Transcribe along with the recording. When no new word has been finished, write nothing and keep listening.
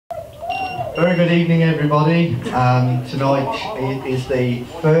Very good evening, everybody. Tonight is the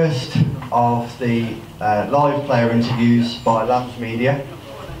first of the live player interviews by Lamps Media.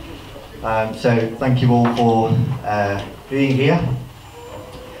 So thank you all for being here.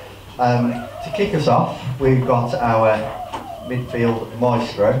 To kick us off, we've got our midfield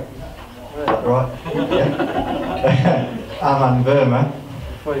maestro. Is that right? Yeah. Aman Verma.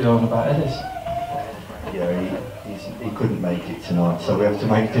 What are you on about Ellis? Yeah, he couldn't make it tonight, so we have to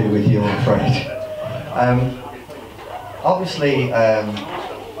make do with you, I'm afraid. Obviously,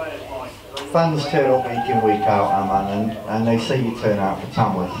 fans turn up week in, week out, Aman, and they see you turn out for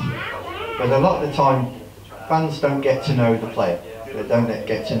Tamworth. But a lot of the time, fans don't get to know the player. They don't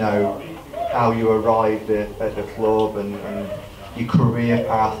get to know how you arrived at the club and your career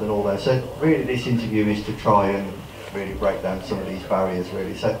path and all that. So really, this interview is to try and really break down some of these barriers,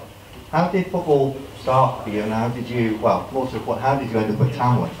 really. So, how did football start for you, and how did you, well, more to what, how did you end up at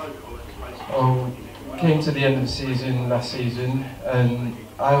Tamworth? Came to the end of the season last season, and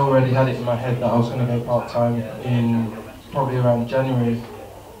I already had it in my head that I was going to go part-time in probably around January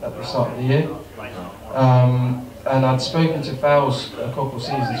at the start of the year. And I'd spoken to Fowles a couple of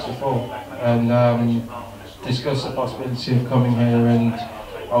seasons before and discussed the possibility of coming here, and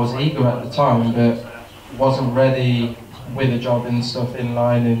I was eager at the time but wasn't ready with a job and stuff in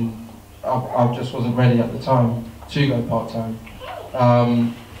line, and I just wasn't ready at the time to go part-time.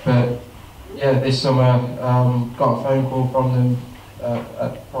 But yeah, this summer got a phone call from them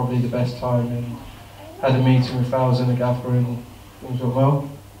at probably the best time, and had a meeting with Fowles and the gaffer, and things went well,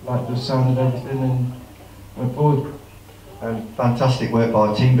 liked the sound of everything, and went forward. And fantastic work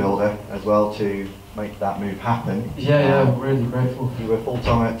by a team builder as well to make that move happen. Yeah, really grateful. You were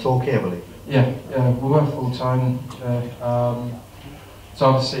full-time at Torquay, I believe? Yeah, we were full-time. So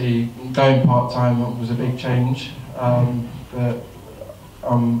obviously going part-time was a big change, but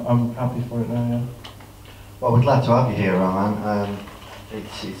I'm happy for it now, yeah. Well, we're glad to have you here, Aman.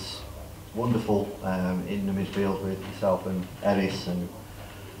 It's wonderful in the midfield with yourself and Ellis and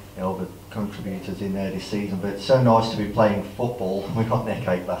all the contributors in there this season, but it's so nice to be playing football. We got neck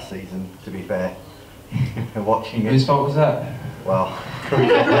ache last season, to be fair, watching it. Whose fault was that? Well,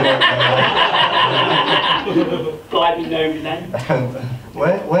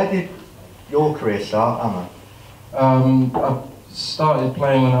 where did your career start, Aman? I started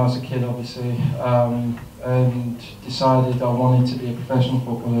playing when I was a kid, obviously, and decided I wanted to be a professional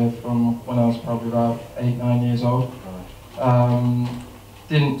footballer from when I was probably about 8-9 years old.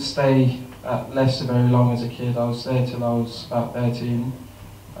 Didn't stay at Leicester very long as a kid. I was there till I was about 13,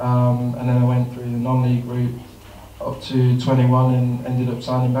 and then I went through the non-league route up to 21 and ended up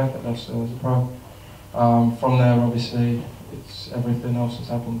signing back at Leicester as a pro. From there, obviously, it's everything else has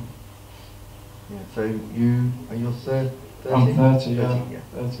happened. Yeah, so are you 30? I'm 30, yeah.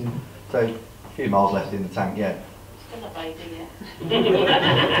 30. So a few miles left in the tank yet. Still a baby,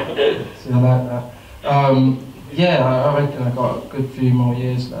 yeah. See, I like that. Yeah, I reckon I've got a good few more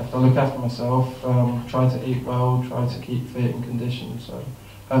years left. I look after myself, try to eat well, try to keep fit and conditioned, so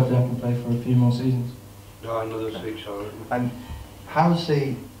hopefully I can play for a few more seasons. Yeah, another 6 hours. And how's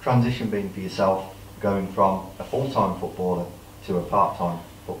the transition been for yourself going from a full-time footballer to a part-time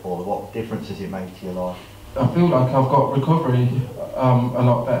footballer? What difference has it made to your life? I feel like I've got recovery a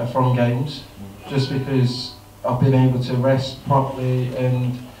lot better from games, just because I've been able to rest properly,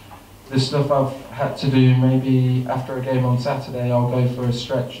 and the stuff I've had to do, maybe after a game on Saturday I'll go for a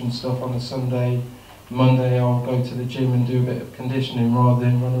stretch and stuff on a Sunday. Monday I'll go to the gym and do a bit of conditioning rather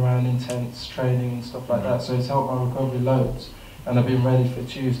than run around intense training and stuff like that. So it's helped my recovery loads, and I've been ready for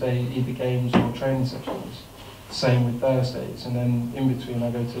Tuesday, either games or training sessions. Same with Thursdays, and then in between I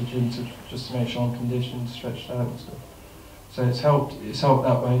go to the gym just to make sure I'm conditioned, stretched out and stuff. So it's helped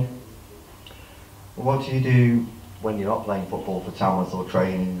that way. Well, what do you do when you're not playing football for Tamworth or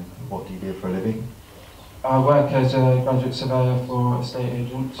training? What do you do for a living? I work as a graduate surveyor for estate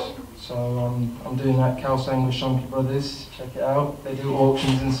agents, so I'm doing that counselling with Shonky Brothers. Check it out. They do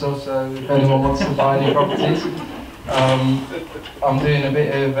auctions and stuff, so if anyone wants to buy any properties. I'm doing a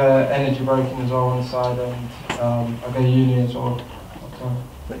bit of energy broking as well on the side, and I go to uni as well.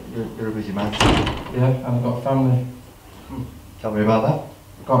 You're a busy man. Yeah, and I've got a family. Tell me about that.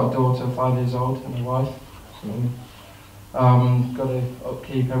 I've got a daughter, 5 years old, and a wife. Got to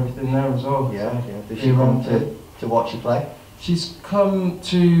upkeep everything there as well. Yeah, so yeah. Does she come to watch you play? She's come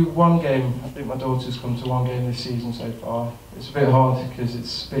to one game. I think my daughter's come to one game this season so far. It's a bit hard because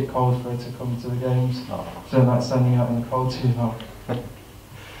it's a bit cold for her to come to the games. Oh. So don't like standing out in the cold too long.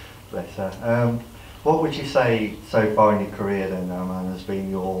 Bless her. What would you say so far in your career then, Aman, has been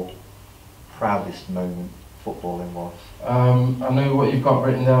your proudest moment footballing wise? I know what you've got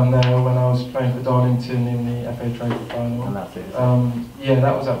written down there when I was playing for Darlington in the FA Trophy final. And that's it. Yeah,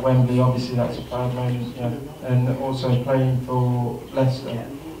 that was at Wembley. Obviously, that's a proud moment. Yeah, and also playing for Leicester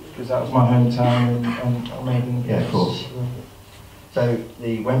because that was my hometown, and I made an appearance. Yeah, of course. So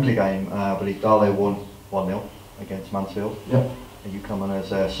the Wembley game, I believe Darlow won 1-0 against Mansfield. Yep. And you come on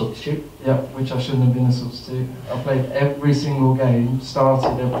as a substitute. Yep, which I shouldn't have been a substitute. I played every single game,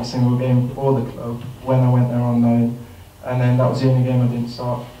 started every single game for the club when I went there on loan, and then that was the only game I didn't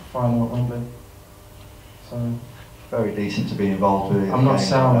start, final at Wembley. So Very decent to be involved with. I'm not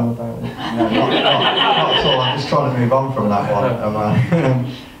sour about it. No, not at all. I'm just trying to move on from that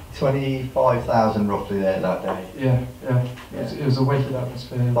one. 25,000 roughly there that day. Yeah. It was a wicked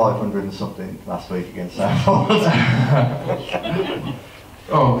atmosphere. 500 and something last week against Southport.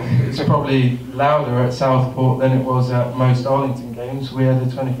 Oh, it's probably louder at Southport than it was at most Darlington games. We had a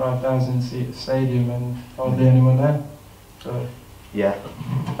 25,000 seat stadium and hardly anyone there. So. Yeah.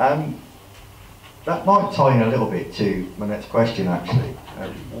 That might tie in a little bit to my next question actually.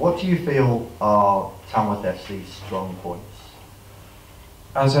 What do you feel are Tamworth FC's strong points?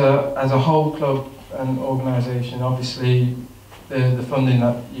 As a whole club and organisation, obviously the funding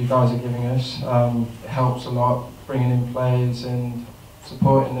that you guys are giving us helps a lot, bringing in players and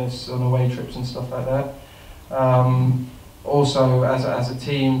supporting us on away trips and stuff like that. Also, as a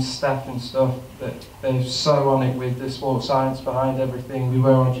team, staff and stuff, that they're so on it with the sports science behind everything. We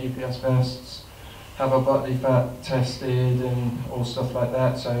wear our GPS vests, have our bodily fat tested and all stuff like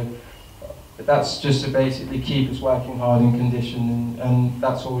that. So that's just to basically keep us working hard in condition, and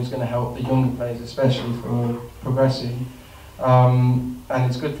that's always going to help the younger players, especially for progressing. And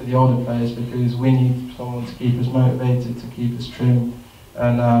it's good for the older players because we need someone to keep us motivated, to keep us trim,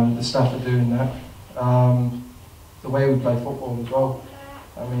 and the staff are doing that. The way we play football as well.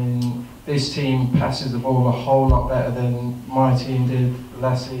 I mean, this team passes the ball a whole lot better than my team did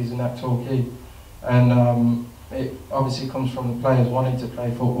last season at Torquay. And it obviously comes from the players wanting to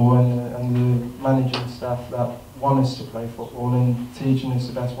play football and the managing staff that want us to play football and teaching us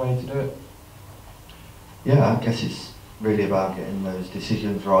the best way to do it. Yeah, I guess it's really about getting those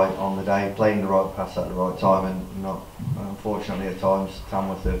decisions right on the day, playing the right pass at the right time, and not, unfortunately at times,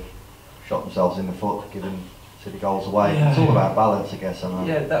 Tamworth have shot themselves in the foot, giving City goals away. Yeah. It's all about balance, I guess.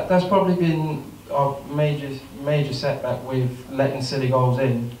 Yeah, that's probably been our major setback with letting silly goals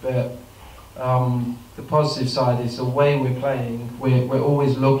in, but the positive side is the way we're playing. We're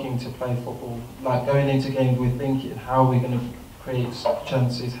always looking to play football. Like going into games, we're thinking how we're going to create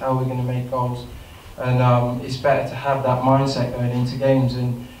chances, how we're going to make goals, and it's better to have that mindset going into games.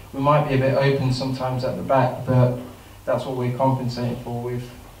 And we might be a bit open sometimes at the back, but that's what we're compensating for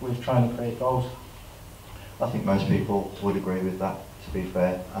with trying to create goals. I think most people would agree with that, to be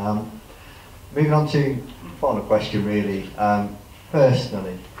fair. Moving on to the final question, really.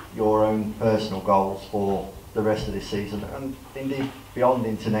 Personally, your own personal goals for the rest of this season, and indeed beyond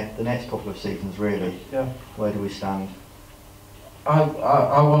into the next couple of seasons, really. Yeah. Where do we stand?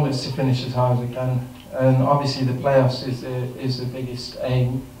 I want us to finish as high as we can, and obviously the playoffs is the biggest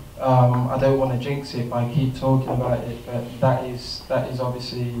aim. I don't want to jinx it by keep talking about it, but that is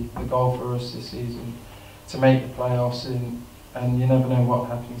obviously the goal for us this season, to make the playoffs, and you never know what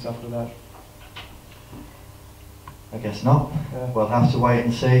happens after that. I guess not. Yeah. We'll have to wait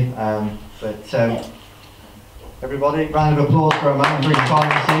and see. But everybody, round of applause for Aman for his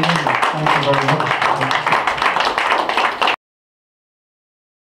final season. Thank you very much.